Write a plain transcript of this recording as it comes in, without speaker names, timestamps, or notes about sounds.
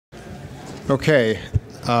Okay,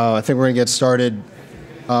 I think we're going to get started.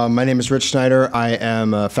 My name is Rich Schneider. I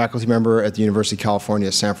am a faculty member at the University of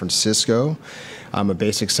California, San Francisco. I'm a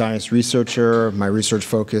basic science researcher. My research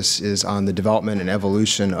focus is on the development and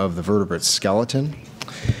evolution of the vertebrate skeleton.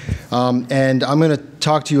 And I'm going to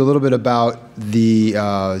talk to you a little bit about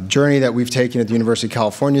the journey that we've taken at the University of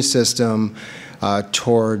California system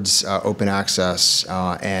towards open access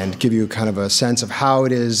and give you kind of a sense of how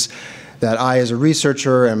it is that I, as a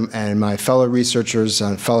researcher, and my fellow researchers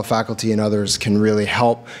and fellow faculty and others can really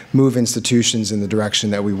help move institutions in the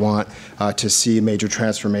direction that we want to see major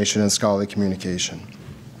transformation in scholarly communication.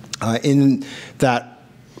 In that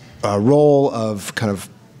role of kind of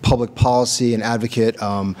public policy and advocate,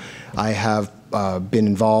 I have been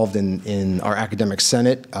involved in our academic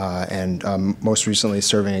senate and most recently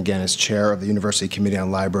serving again as chair of the University Committee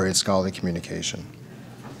on Library and Scholarly Communication.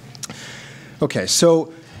 Okay,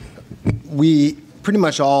 so we pretty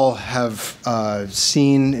much all have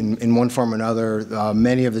seen in one form or another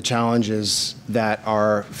many of the challenges that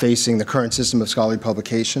are facing the current system of scholarly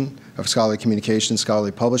publication, of scholarly communication,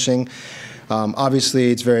 scholarly publishing.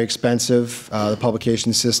 Obviously, it's very expensive. The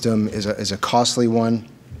publication system is a costly one.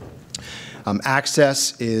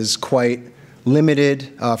 Access is quite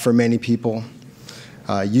limited for many people.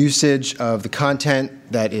 Usage of the content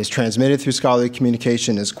that is transmitted through scholarly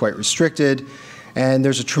communication is quite restricted. And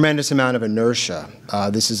there's a tremendous amount of inertia.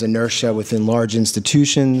 This is inertia within large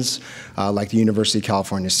institutions like the University of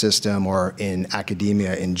California system or in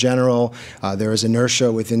academia in general. There is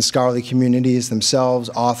inertia within scholarly communities themselves.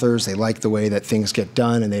 Authors, they like the way that things get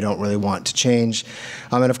done and they don't really want to change.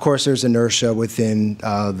 And of course, there's inertia within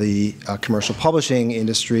the commercial publishing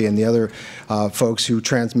industry and the other folks who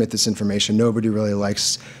transmit this information. Nobody really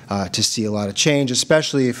likes to see a lot of change,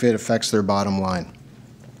 especially if it affects their bottom line.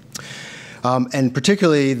 And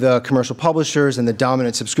particularly the commercial publishers and the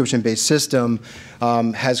dominant subscription-based system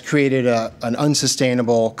has created an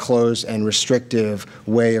unsustainable, closed, and restrictive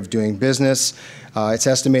way of doing business. It's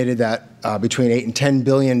estimated that between $8 and $10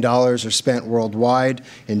 billion are spent worldwide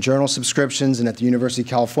in journal subscriptions, and at the University of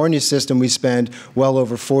California system, we spend well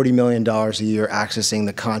over $40 million a year accessing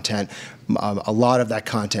the content. A lot of that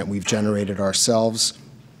content we've generated ourselves.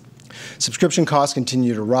 Subscription costs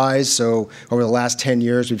continue to rise, so over the last 10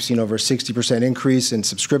 years we've seen over a 60% increase in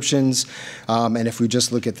subscriptions, and if we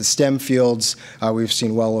just look at the STEM fields, we've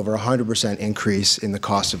seen well over 100% increase in the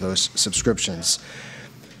cost of those subscriptions.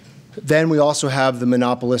 Then we also have the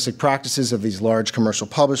monopolistic practices of these large commercial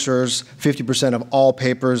publishers. 50% of all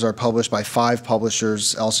papers are published by 5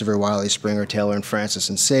 publishers: Elsevier, Wiley, Springer, Taylor, and Francis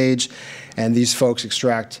and Sage, and these folks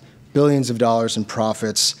extract billions of dollars in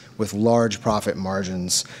profits with large profit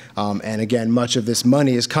margins. And again, much of this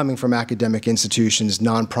money is coming from academic institutions,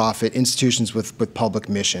 nonprofit institutions with public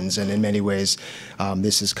missions, and in many ways,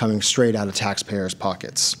 this is coming straight out of taxpayers'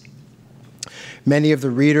 pockets. Many of the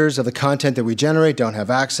readers of the content that we generate don't have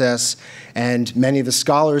access, and many of the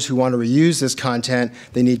scholars who want to reuse this content,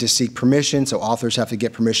 they need to seek permission, so authors have to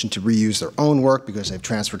get permission to reuse their own work because they've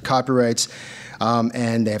transferred copyrights,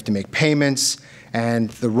 and they have to make payments, and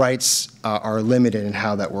the rights are limited in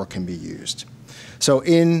how that work can be used. So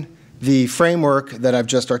in the framework that I've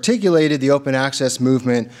just articulated, the open access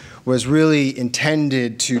movement was really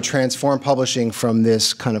intended to transform publishing from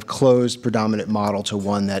this kind of closed predominant model to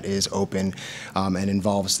one that is open and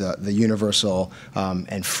involves the universal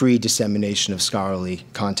and free dissemination of scholarly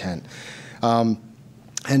content.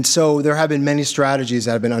 And so there have been many strategies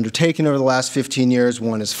that have been undertaken over the last 15 years.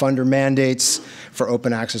 One is funder mandates for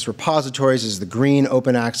open access repositories. This is the green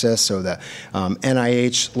open access, so the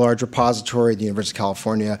NIH large repository at the University of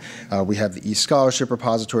California. We have the e-scholarship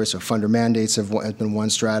repository, so funder mandates have been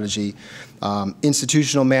one strategy.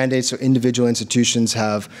 Institutional mandates, so individual institutions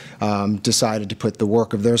have decided to put the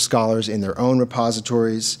work of their scholars in their own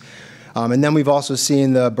repositories. And then we've also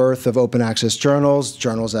seen the birth of open access journals,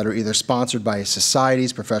 journals that are either sponsored by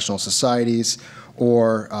societies, professional societies,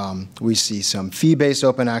 or we see some fee-based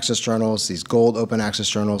open access journals, these gold open access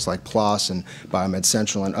journals like PLOS and Biomed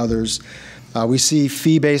Central and others. We see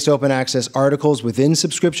fee-based open access articles within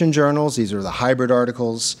subscription journals. These are the hybrid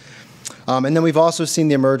articles. And then we've also seen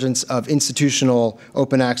the emergence of institutional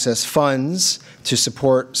open access funds to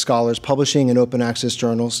support scholars publishing in open access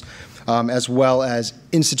journals, as well as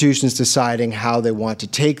institutions deciding how they want to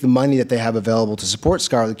take the money that they have available to support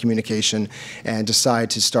scholarly communication and decide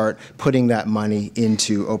to start putting that money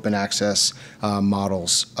into open access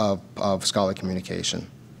models of scholarly communication.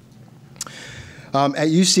 At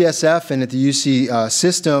UCSF and at the UC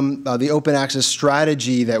system, the open access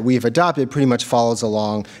strategy that we've adopted pretty much follows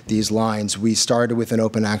along these lines. We started with an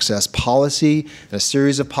open access policy, and a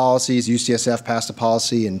series of policies. UCSF passed a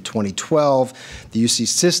policy in 2012. The UC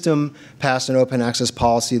system passed an open access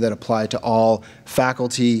policy that applied to all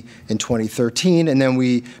faculty in 2013, and then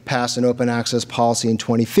we passed an open access policy in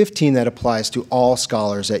 2015 that applies to all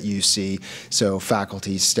scholars at UC, so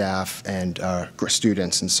faculty, staff, and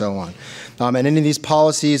students, and so on. And in these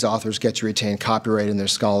policies, authors get to retain copyright in their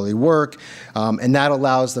scholarly work, and that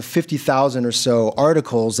allows the 50,000 or so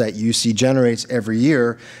articles that UC generates every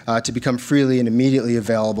year to become freely and immediately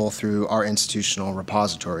available through our institutional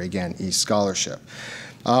repository, again, eScholarship.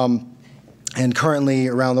 And currently,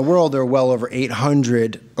 around the world, there are well over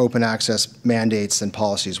 800 open access mandates and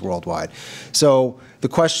policies worldwide. So the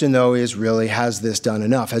question, though, is really, has this done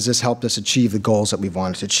enough? Has this helped us achieve the goals that we've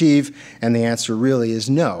wanted to achieve? And the answer really is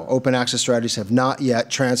no. Open access strategies have not yet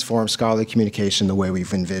transformed scholarly communication the way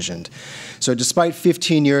we've envisioned. So despite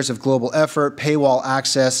 15 years of global effort, paywall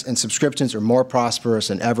access and subscriptions are more prosperous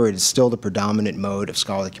than ever. It is still the predominant mode of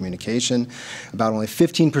scholarly communication. About only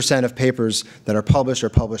 15% of papers that are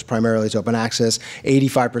published primarily as open access.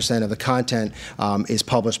 85% of the content is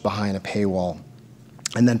published behind a paywall.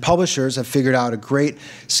 And then publishers have figured out a great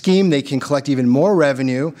scheme. They can collect even more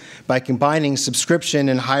revenue by combining subscription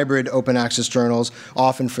and hybrid open access journals,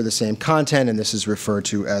 often for the same content, and this is referred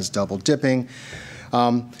to as double dipping.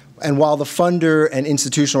 And while the funder and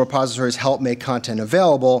institutional repositories help make content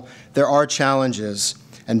available, there are challenges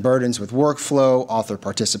and burdens with workflow, author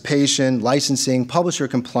participation, licensing, publisher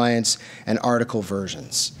compliance, and article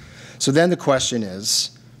versions. So then the question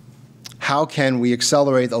is, how can we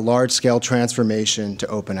accelerate the large-scale transformation to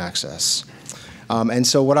open access? And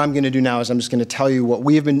so what I'm going to do now is I'm just going to tell you what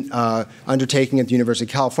we have been undertaking at the University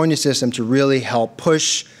of California system to really help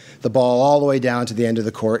push the ball all the way down to the end of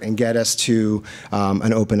the court and get us to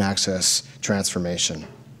an open access transformation.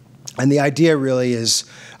 And the idea really is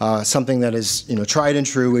something that is tried and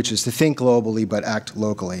true, which is to think globally but act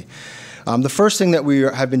locally. The first thing that we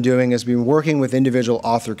have been doing is been working with individual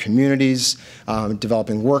author communities,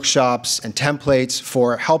 developing workshops and templates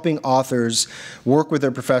for helping authors work with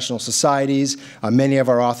their professional societies. Many of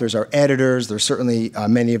our authors are editors. There's certainly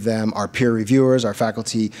many of them are peer reviewers. Our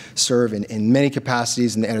faculty serve in many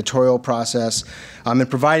capacities in the editorial process, and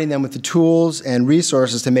providing them with the tools and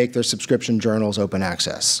resources to make their subscription journals open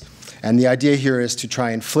access. And the idea here is to try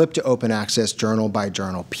and flip to open access journal by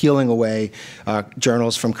journal, peeling away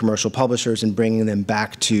journals from commercial publishers and bringing them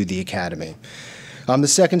back to the academy. The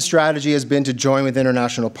second strategy has been to join with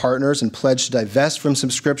international partners and pledge to divest from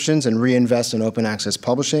subscriptions and reinvest in open access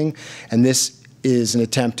publishing. And this is an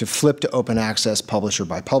attempt to flip to open access publisher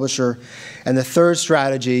by publisher. And the third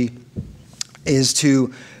strategy is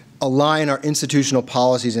to align our institutional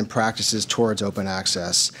policies and practices towards open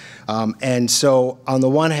access. And so on the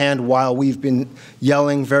one hand, while we've been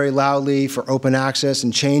yelling very loudly for open access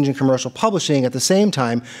and change in commercial publishing, at the same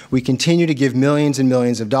time, we continue to give millions and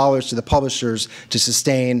millions of dollars to the publishers to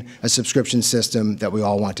sustain a subscription system that we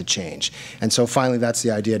all want to change. And so finally, that's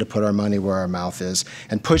the idea, to put our money where our mouth is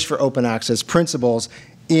and push for open access principles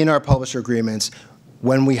in our publisher agreements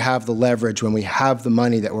when we have the leverage, when we have the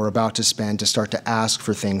money that we're about to spend to start to ask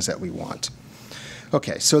for things that we want.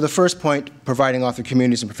 Okay, so the first point, providing author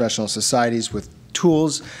communities and professional societies with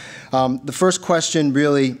tools. The first question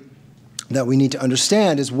really that we need to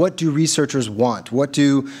understand is, what do researchers want? What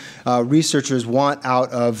do researchers want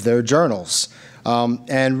out of their journals?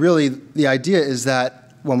 And really, the idea is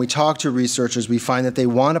that when we talk to researchers, we find that they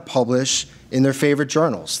want to publish in their favorite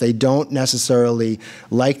journals. They don't necessarily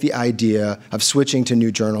like the idea of switching to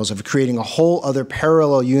new journals, of creating a whole other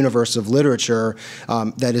parallel universe of literature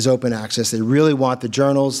that is open access. They really want the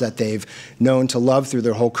journals that they've known to love through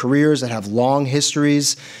their whole careers, that have long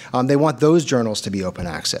histories. They want those journals to be open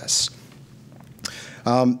access.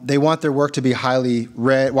 They want their work to be widely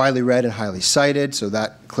read and highly cited, so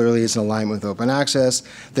that clearly is in alignment with open access.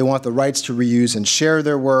 They want the rights to reuse and share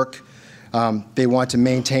their work. They want to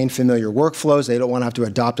maintain familiar workflows. They don't want to have to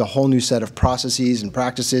adopt a whole new set of processes and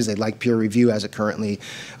practices. They like peer review as it currently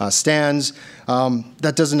stands.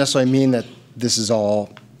 That doesn't necessarily mean that this is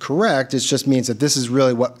all correct. It just means that this is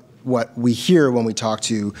really what we hear when we talk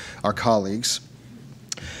to our colleagues.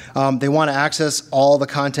 They want to access all the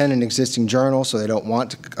content in existing journals, so they don't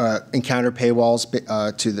want to encounter paywalls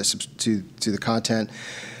to the content.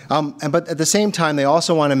 But at the same time, they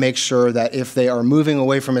also want to make sure that if they are moving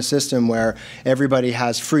away from a system where everybody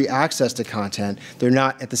has free access to content, they're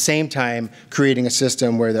not at the same time creating a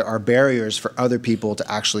system where there are barriers for other people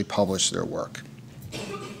to actually publish their work.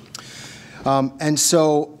 And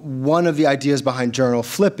so one of the ideas behind journal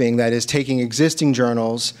flipping, that is taking existing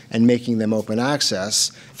journals and making them open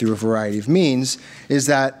access through a variety of means, is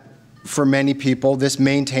that for many people, this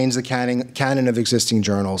maintains the canon of existing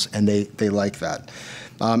journals, and they like that.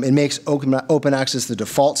 It makes open access the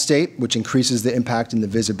default state, which increases the impact and the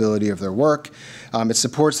visibility of their work. It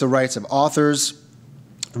supports the rights of authors,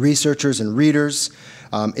 researchers, and readers.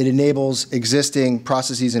 It enables existing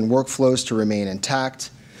processes and workflows to remain intact.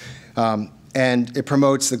 And it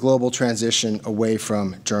promotes the global transition away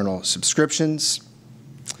from journal subscriptions.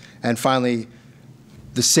 And finally,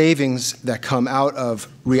 the savings that come out of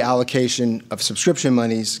reallocation of subscription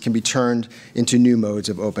monies can be turned into new modes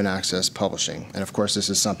of open access publishing. And of course, this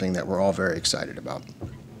is something that we're all very excited about.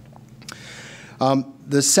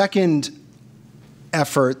 The second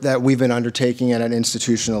effort that we've been undertaking at an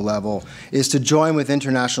institutional level is to join with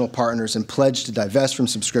international partners and pledge to divest from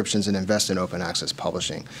subscriptions and invest in open access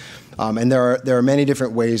publishing. And there are many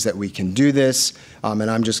different ways that we can do this, and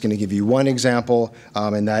I'm just going to give you one example,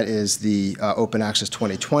 and that is the Open Access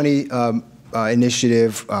 2020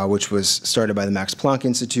 initiative, which was started by the Max Planck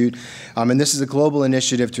Institute. And this is a global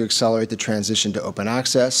initiative to accelerate the transition to open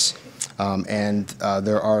access.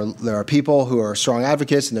 There are people who are strong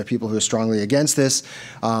advocates, and there are people who are strongly against this.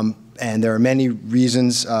 And there are many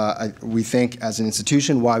reasons, we think, as an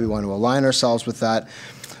institution, why we want to align ourselves with that.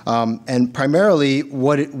 And primarily,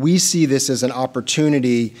 we see this as an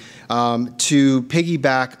opportunity to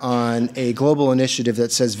piggyback on a global initiative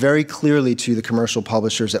that says very clearly to the commercial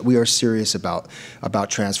publishers that we are serious about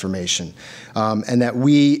transformation, and that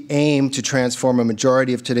we aim to transform a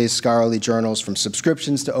majority of today's scholarly journals from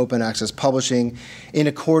subscriptions to open access publishing in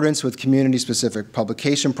accordance with community-specific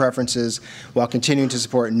publication preferences while continuing to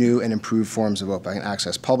support new and improved forms of open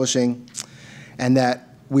access publishing, and that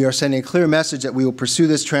we are sending a clear message that we will pursue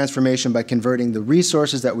this transformation by converting the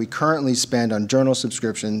resources that we currently spend on journal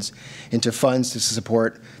subscriptions into funds to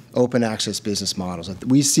support open access business models.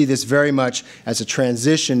 We see this very much as a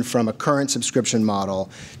transition from a current subscription model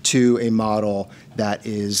to a model that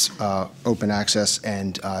is open access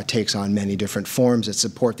and takes on many different forms that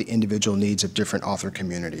support the individual needs of different author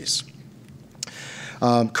communities.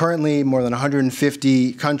 Currently, more than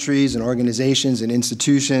 150 countries and organizations and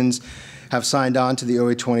institutions have signed on to the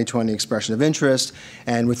OA 2020 expression of interest,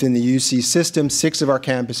 and within the UC system, 6 of our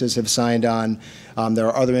campuses have signed on. There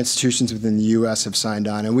are other institutions within the US have signed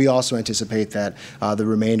on, and we also anticipate that the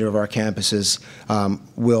remainder of our campuses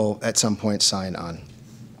will at some point sign on.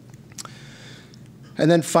 And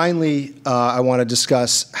then finally, I want to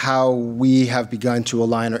discuss how we have begun to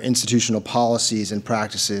align our institutional policies and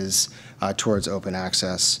practices towards open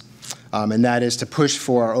access. And that is to push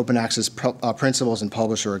for our open access principles and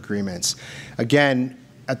publisher agreements. Again,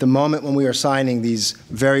 at the moment when we are signing these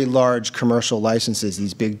very large commercial licenses,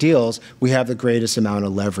 these big deals, we have the greatest amount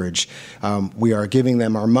of leverage. We are giving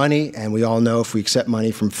them our money, and we all know if we accept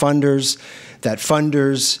money from funders, that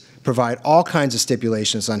funders provide all kinds of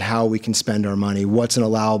stipulations on how we can spend our money, what's an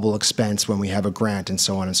allowable expense when we have a grant, and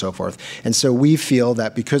so on and so forth. And so we feel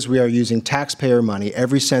that because we are using taxpayer money,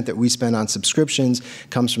 every cent that we spend on subscriptions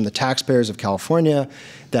comes from the taxpayers of California,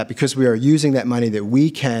 that because we are using that money, that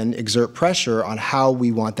we can exert pressure on how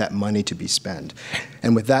we want that money to be spent.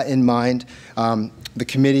 And with that in mind, the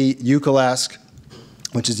committee, UCALASC,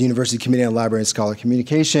 which is the University Committee on Library and Scholar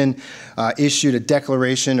Communication, issued a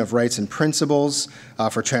Declaration of Rights and Principles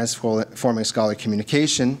for Transforming Scholarly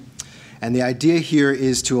Communication. And the idea here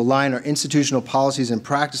is to align our institutional policies and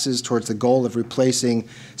practices towards the goal of replacing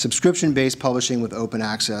subscription-based publishing with open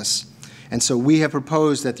access. And so we have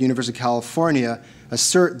proposed that the University of California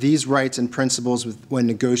assert these rights and principles when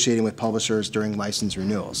negotiating with publishers during license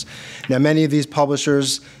renewals. Now, many of these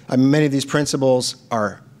principles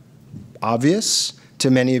are obvious to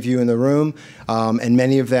many of you in the room, and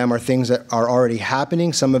many of them are things that are already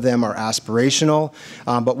happening. Some of them are aspirational,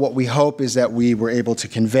 but what we hope is that we were able to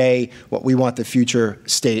convey what we want the future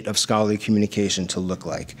state of scholarly communication to look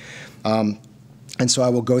like. And so I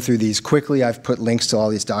will go through these quickly. I've put links to all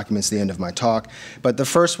these documents at the end of my talk. But the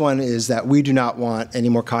first one is that we do not want any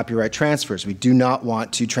more copyright transfers. We do not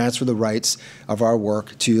want to transfer the rights of our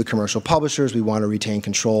work to the commercial publishers. We want to retain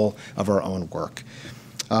control of our own work.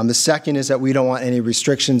 The second is that we don't want any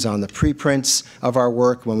restrictions on the preprints of our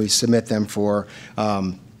work when we submit them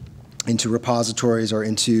into repositories or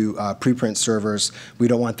into preprint servers. We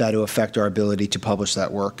don't want that to affect our ability to publish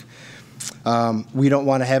that work. We don't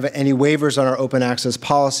want to have any waivers on our open access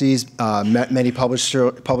policies. Many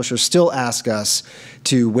publishers still ask us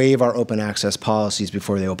to waive our open access policies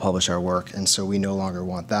before they will publish our work, and so we no longer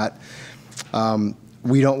want that.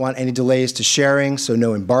 We don't want any delays to sharing, so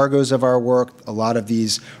no embargoes of our work. A lot of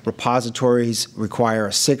these repositories require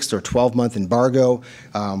a 6 or 12-month embargo.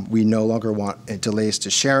 We no longer want delays to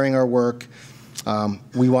sharing our work.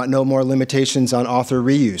 We want no more limitations on author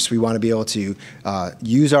reuse. We want to be able to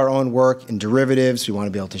use our own work in derivatives. We want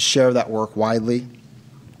to be able to share that work widely.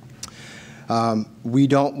 We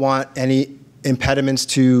don't want any impediments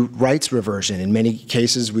to rights reversion. In many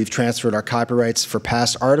cases, we've transferred our copyrights for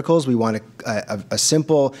past articles. We want a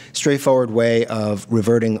simple, straightforward way of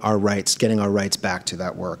reverting our rights, getting our rights back to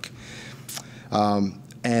that work.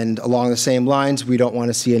 And along the same lines, we don't want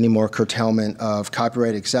to see any more curtailment of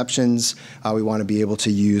copyright exceptions. We want to be able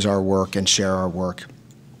to use our work and share our work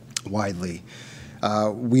widely.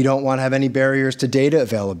 We don't want to have any barriers to data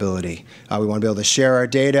availability. We want to be able to share our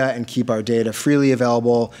data and keep our data freely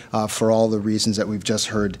available for all the reasons that we've just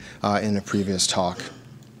heard in a previous talk.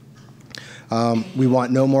 We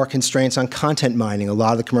want no more constraints on content mining. A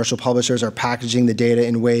lot of the commercial publishers are packaging the data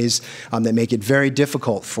in ways that make it very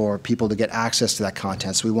difficult for people to get access to that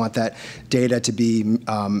content. So we want that data to be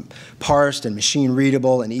parsed and machine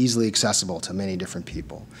readable and easily accessible to many different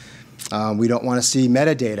people. We don't want to see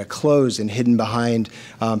metadata closed and hidden behind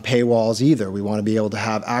paywalls either. We want to be able to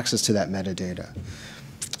have access to that metadata.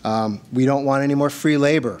 We don't want any more free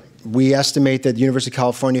labor. We estimate that the University of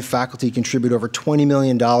California faculty contribute over $20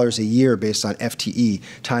 million a year based on FTE,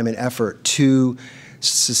 time and effort, to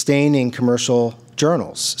sustaining commercial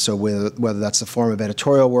journals. So whether that's the form of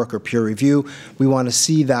editorial work or peer review, we want to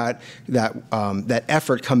see that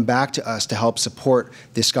effort come back to us to help support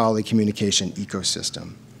the scholarly communication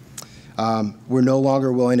ecosystem. We're no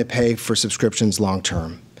longer willing to pay for subscriptions long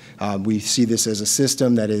term. We see this as a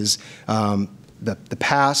system that is the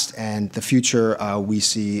past, and the future we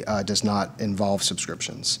see does not involve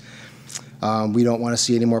subscriptions. We don't want to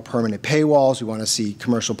see any more permanent paywalls. We want to see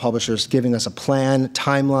commercial publishers giving us a plan,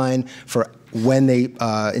 timeline for when they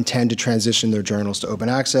intend to transition their journals to open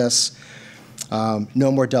access.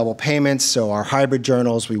 No more double payments. So our hybrid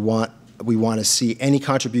journals, we want to see any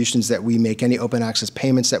contributions that we make, any open access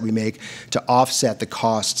payments that we make, to offset the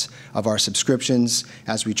costs of our subscriptions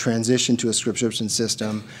as we transition to a subscription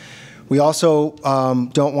system. We also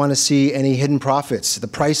don't want to see any hidden profits. The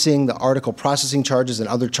pricing, the article processing charges, and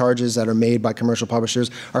other charges that are made by commercial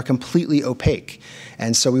publishers are completely opaque.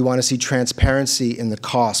 And so we want to see transparency in the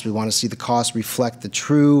cost. We want to see the cost reflect the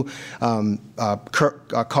true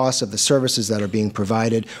costs of the services that are being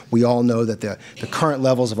provided. We all know that the current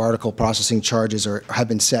levels of article processing charges have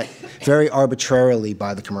been set very arbitrarily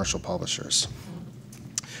by the commercial publishers.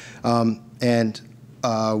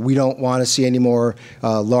 We don't want to see any more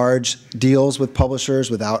large deals with publishers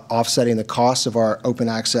without offsetting the costs of our open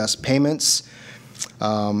access payments.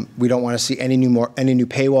 We don't want to see any new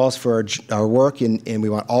paywalls for our work, and we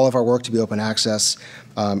want all of our work to be open access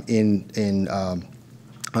on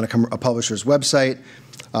a publisher's website.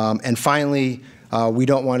 And finally, we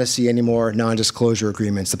don't want to see any more non-disclosure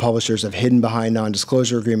agreements. The publishers have hidden behind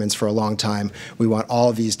non-disclosure agreements for a long time. We want all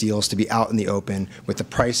of these deals to be out in the open, with the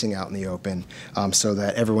pricing out in the open, so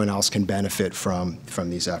that everyone else can benefit from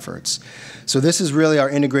these efforts. So this is really our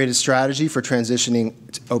integrated strategy for transitioning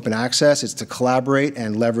to open access. It's to collaborate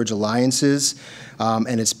and leverage alliances,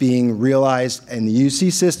 and it's being realized in the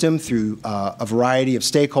UC system through a variety of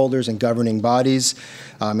stakeholders and governing bodies,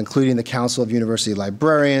 including the Council of University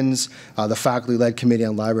Librarians, the Faculty-Led Committee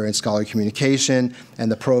on Library and Scholarly Communication,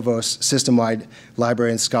 and the Provost System-Wide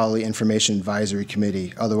Library and Scholarly Information Advisory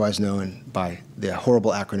Committee, otherwise known by the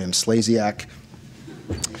horrible acronym SLAZIAC.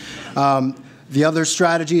 The other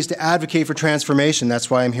strategy is to advocate for transformation. That's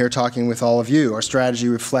why I'm here talking with all of you. Our strategy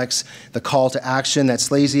reflects the call to action that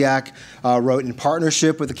SLAZIAC wrote in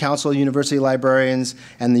partnership with the Council of University Librarians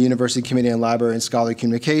and the University Committee on Library and Scholarly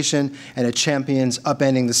Communication, and it champions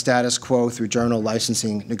upending the status quo through journal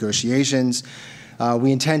licensing negotiations.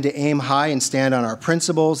 We intend to aim high and stand on our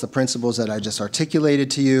principles, the principles that I just articulated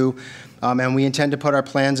to you, and we intend to put our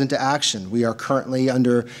plans into action. We are currently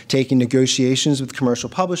undertaking negotiations with commercial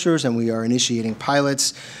publishers, and we are initiating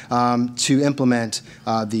pilots to implement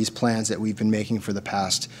these plans that we've been making for the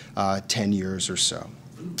past 10 years or so.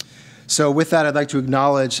 So with that, I'd like to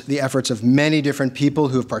acknowledge the efforts of many different people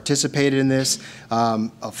who have participated in this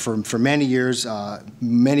for many years,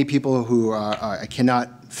 many people who I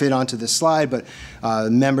cannot fit onto this slide, but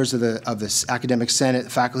members of the Academic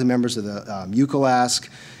Senate, faculty members of the UCALASC,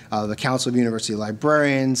 the Council of University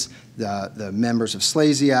Librarians, the members of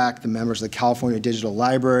SLAZIAC, the members of the California Digital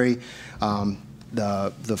Library,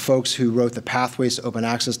 the folks who wrote the Pathways to Open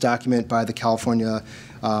Access document by the Council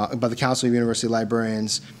of University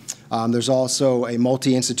Librarians, There's also a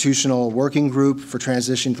multi-institutional working group for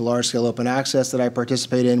transition to large-scale open access that I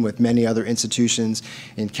participate in with many other institutions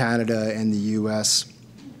in Canada and the US.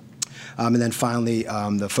 And then finally,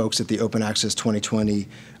 the folks at the Open Access 2020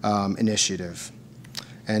 initiative.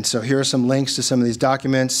 And so here are some links to some of these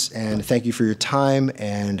documents, and thank you for your time,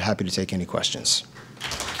 and happy to take any questions.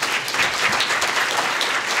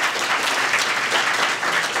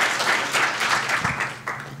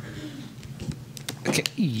 Okay,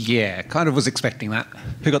 yeah, kind of was expecting that.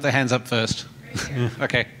 Who got their hands up first?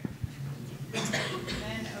 Okay.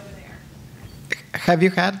 Have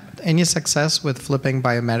you had any success with flipping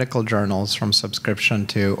biomedical journals from subscription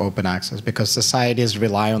to open access? Because societies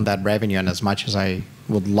rely on that revenue, and as much as I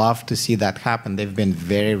would love to see that happen, they've been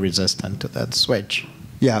very resistant to that switch.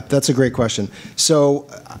 Yeah, that's a great question. So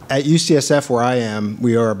at UCSF, where I am,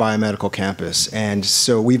 we are a biomedical campus. And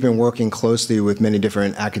so we've been working closely with many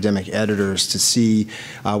different academic editors to see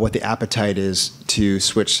what the appetite is to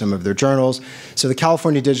switch some of their journals. So the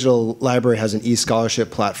California Digital Library has an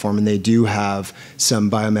e-scholarship platform, and they do have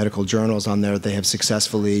some biomedical journals on there that they have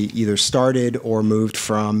successfully either started or moved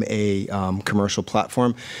from a commercial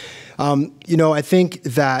platform. You know, I think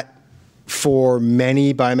that for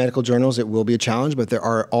many biomedical journals, it will be a challenge, but there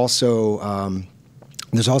are also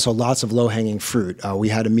there's also lots of low-hanging fruit. We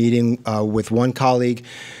had a meeting with one colleague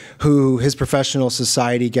who his professional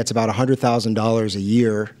society gets about $100,000 a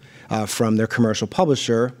year from their commercial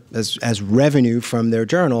publisher as revenue from their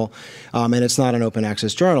journal, and it's not an open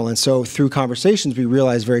access journal. And so through conversations, we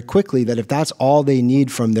realized very quickly that if that's all they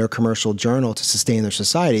need from their commercial journal to sustain their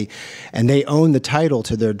society, and they own the title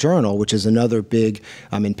to their journal, which is another big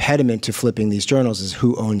impediment to flipping these journals, is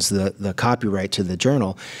who owns the copyright to the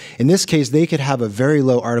journal. In this case, they could have a very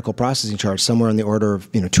low article processing charge, somewhere in the order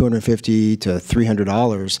of $250 to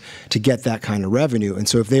 $300 to get that kind of revenue. And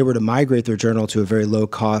so if they were to migrate their journal to a very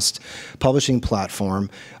low-cost publishing platform,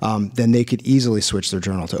 then they could easily switch their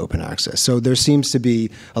journal to open access. So there seems to be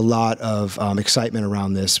a lot of excitement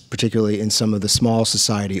around this, particularly in some of the small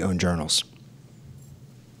society-owned journals.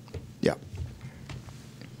 Yeah.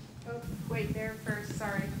 Oh, wait, there first,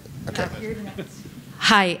 sorry. Okay. You're next.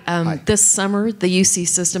 Hi. This summer, the UC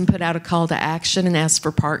system put out a call to action and asked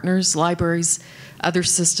for partners, libraries, other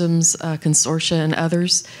systems, consortia, and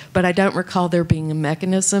others. But I don't recall there being a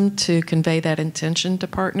mechanism to convey that intention to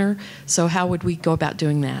partner. So how would we go about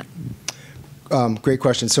doing that? Great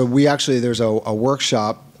question. So there's a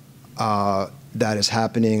workshop that is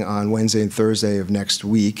happening on Wednesday and Thursday of next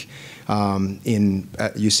week at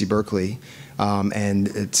UC Berkeley. And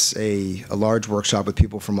it's a large workshop with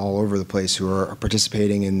people from all over the place who are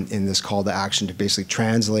participating in this call to action to basically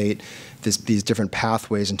translate these different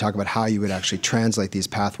pathways and talk about how you would actually translate these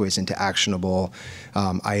pathways into actionable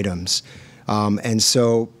items.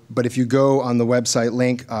 But if you go on the website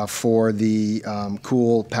link for the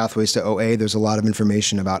cool Pathways to OA, there's a lot of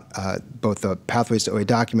information about both the Pathways to OA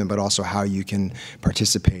document, but also how you can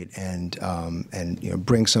participate and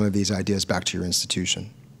bring some of these ideas back to your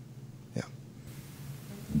institution.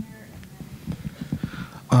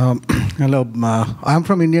 Hello, I'm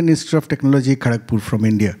from Indian Institute of Technology, Kharagpur, from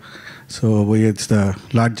India. So it's the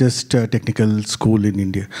largest technical school in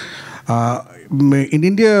India. In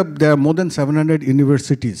India, there are more than 700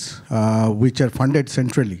 universities which are funded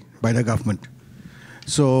centrally by the government.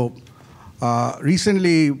 So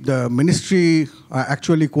recently, the ministry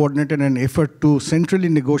actually coordinated an effort to centrally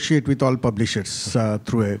negotiate with all publishers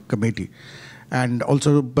through a committee, and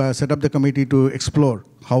also set up the committee to explore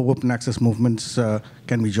how open access movements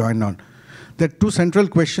can be joined on. There are two central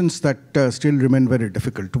questions that still remain very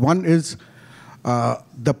difficult. One is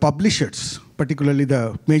the publishers, particularly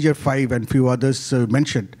the major five and few others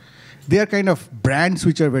mentioned, they are kind of brands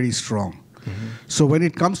which are very strong. Mm-hmm. So when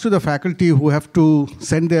it comes to the faculty who have to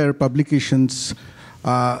send their publications,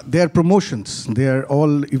 their promotions, their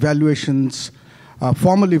all evaluations,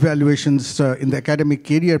 formal evaluations in the academic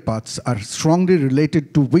career paths are strongly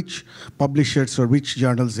related to which publishers or which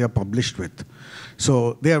journals they are published with.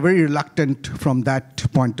 So they are very reluctant from that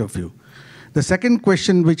point of view. The second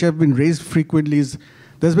question which have been raised frequently is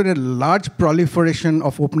there's been a large proliferation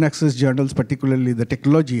of open access journals, particularly the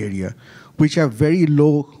technology area, which have very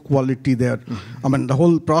low quality there. Mm-hmm. I mean, the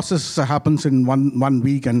whole process happens in one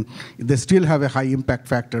week, and they still have a high impact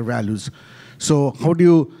factor values. So how do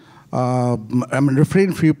you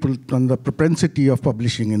refrain people on the propensity of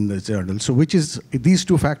publishing in the journal? So which is these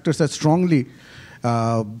two factors are strongly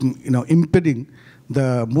impeding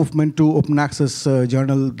the movement to open access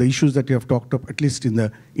journal, the issues that you have talked about, at least in the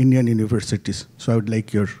Indian universities. So I would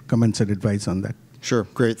like your comments and advice on that. Sure.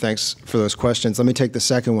 Great. Thanks for those questions. Let me take the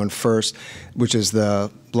second one first, which is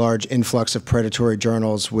the large influx of predatory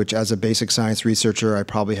journals, which as a basic science researcher, I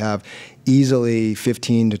probably have easily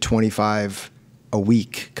 15 to 25 a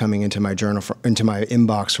week coming into my journal, into my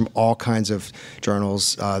inbox from all kinds of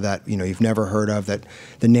journals that you've never heard of, that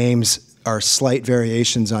the names are slight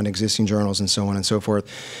variations on existing journals and so on and so forth.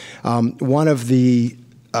 One of the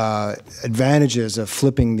advantages of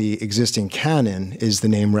flipping the existing canon is the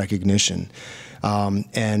name recognition.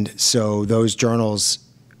 And so those journals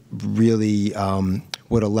really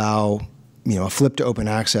would allow a flip to open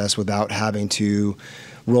access without having to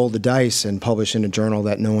roll the dice and publish in a journal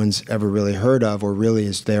that no one's ever really heard of, or really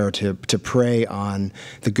is there to prey on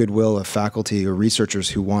the goodwill of faculty or researchers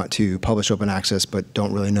who want to publish open access but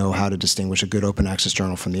don't really know how to distinguish a good open access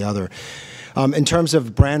journal from the other. In terms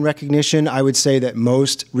of brand recognition, I would say that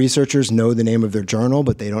most researchers know the name of their journal,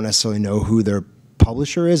 but they don't necessarily know who their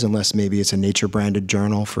publisher is, unless maybe it's a Nature-branded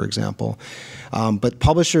journal, for example. But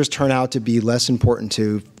publishers turn out to be less important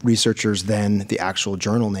to researchers than the actual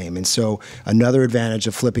journal name. And so another advantage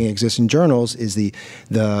of flipping existing journals is the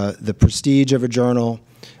prestige of a journal,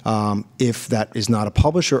 if that is not a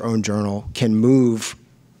publisher-owned journal, can move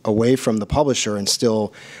away from the publisher and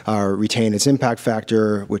still retain its impact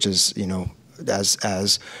factor, which is,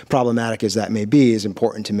 as problematic as that may be, is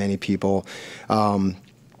important to many people.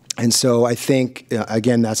 And so I think,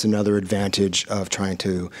 again, that's another advantage of trying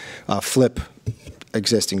to flip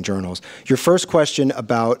existing journals. Your first question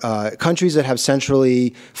about countries that have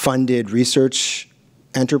centrally funded research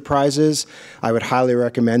enterprises, I would highly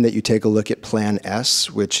recommend that you take a look at Plan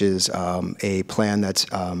S, which is a plan that's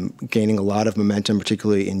gaining a lot of momentum,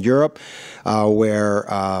 particularly in Europe, where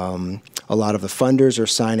a lot of the funders are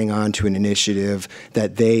signing on to an initiative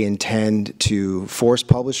that they intend to force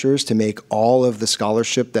publishers to make all of the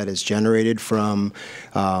scholarship that is generated from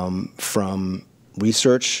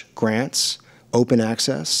research grants open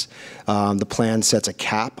access. The plan sets a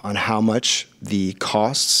cap on how much the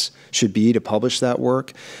costs should be to publish that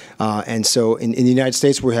work. And so in the United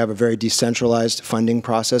States, we have a very decentralized funding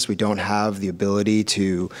process. We don't have the ability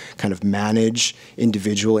to kind of manage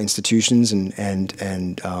individual institutions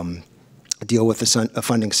and deal with the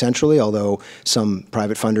funding centrally, although some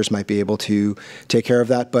private funders might be able to take care of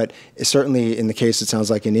that. But certainly in the case, it sounds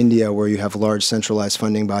like in India, where you have large centralized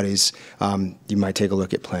funding bodies, you might take a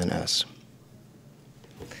look at Plan S.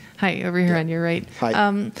 Hi, over here on your right.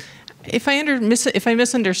 Hi. If I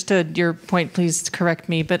misunderstood your point, please correct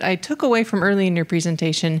me, but I took away from early in your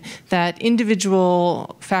presentation that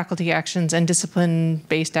individual faculty actions and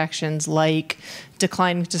discipline-based actions like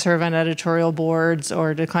declining to serve on editorial boards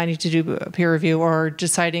or declining to do peer review or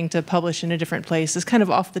deciding to publish in a different place is kind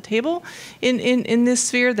of off the table in this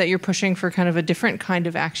sphere, that you're pushing for kind of a different kind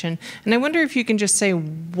of action. And I wonder if you can just say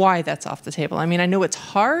why that's off the table. I mean, I know it's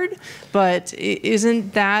hard, but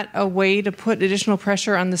isn't that a way to put additional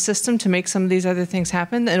pressure on the system to make some of these other things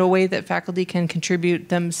happen in a way that faculty can contribute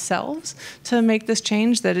themselves to make this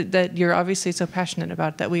change that you're obviously so passionate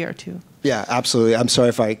about, that we are too? Yeah, absolutely. I'm sorry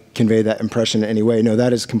if I convey that impression in any way. No,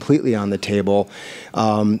 that is completely on the table.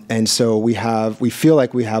 And so we feel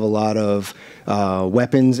like we have a lot of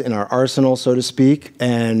weapons in our arsenal, so to speak.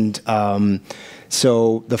 And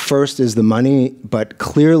so the first is the money, but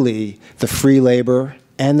clearly the free labor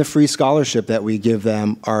and the free scholarship that we give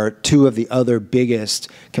them are two of the other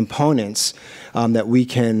biggest components that we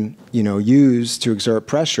can, use to exert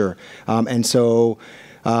pressure. And so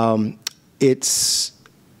I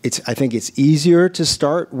think it's easier to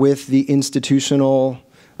start with the institutional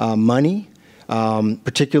money,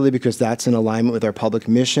 particularly because that's in alignment with our public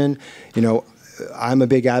mission. I'm a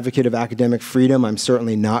big advocate of academic freedom. I'm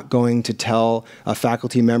certainly not going to tell a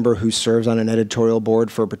faculty member who serves on an editorial board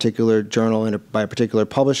for a particular journal and by a particular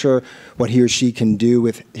publisher what he or she can do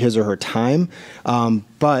with his or her time.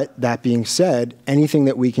 But that being said, anything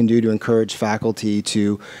that we can do to encourage faculty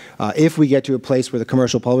to, if we get to a place where the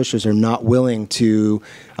commercial publishers are not willing to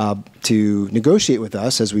negotiate with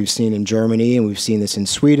us, as we've seen in Germany and we've seen this in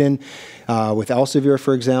Sweden, with Elsevier,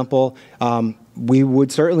 for example, we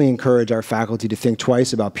would certainly encourage our faculty to think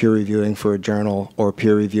twice about peer reviewing for a journal, or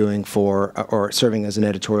peer reviewing for, or serving as an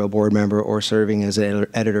editorial board member, or serving as an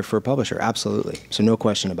editor for a publisher. Absolutely. So no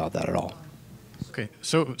question about that at all. Okay.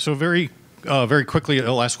 So very quickly,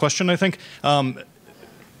 a last question, I think.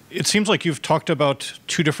 It seems like you've talked about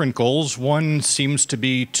two different goals. One seems to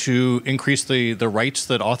be to increase the rights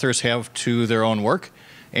that authors have to their own work,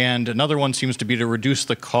 and another one seems to be to reduce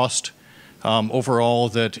the cost overall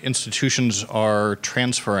that institutions are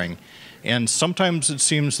transferring. And sometimes it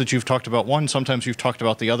seems that you've talked about one, sometimes you've talked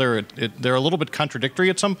about the other. They're a little bit contradictory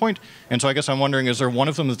at some point. And so I guess I'm wondering, is there one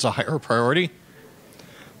of them that's a higher priority?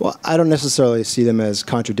 Well, I don't necessarily see them as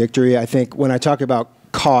contradictory. I think when I talk about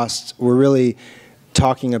costs, we're really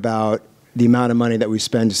talking about the amount of money that we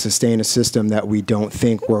spend to sustain a system that we don't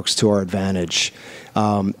think works to our advantage.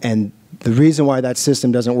 And the reason why that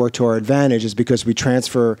system doesn't work to our advantage is because we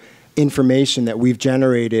transfer information that we've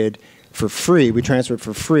generated for free. We transfer it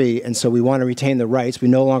for free, and so we want to retain the rights. We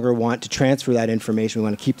no longer want to transfer that information. We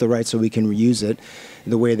want to keep the rights so we can reuse it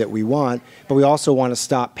the way that we want. But we also want to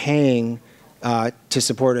stop paying to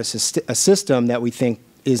support a system that we think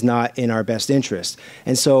is not in our best interest.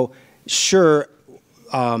 And so, sure,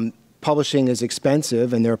 publishing is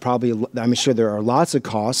expensive, and there are probably, I'm sure there are lots of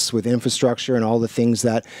costs with infrastructure and all the things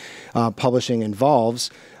that publishing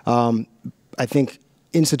involves. I think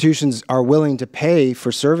institutions are willing to pay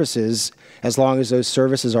for services as long as those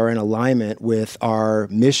services are in alignment with our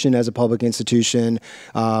mission as a public institution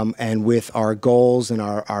and with our goals and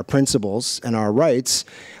our principles and our rights.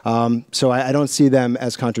 So I don't see them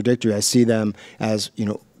as contradictory. I see them as, you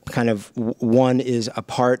know, kind of one is a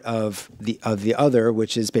part of the other,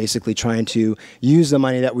 which is basically trying to use the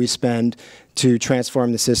money that we spend to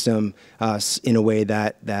transform the system in a way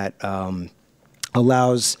that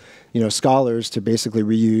allows, you know, scholars to basically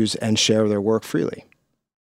reuse and share their work freely.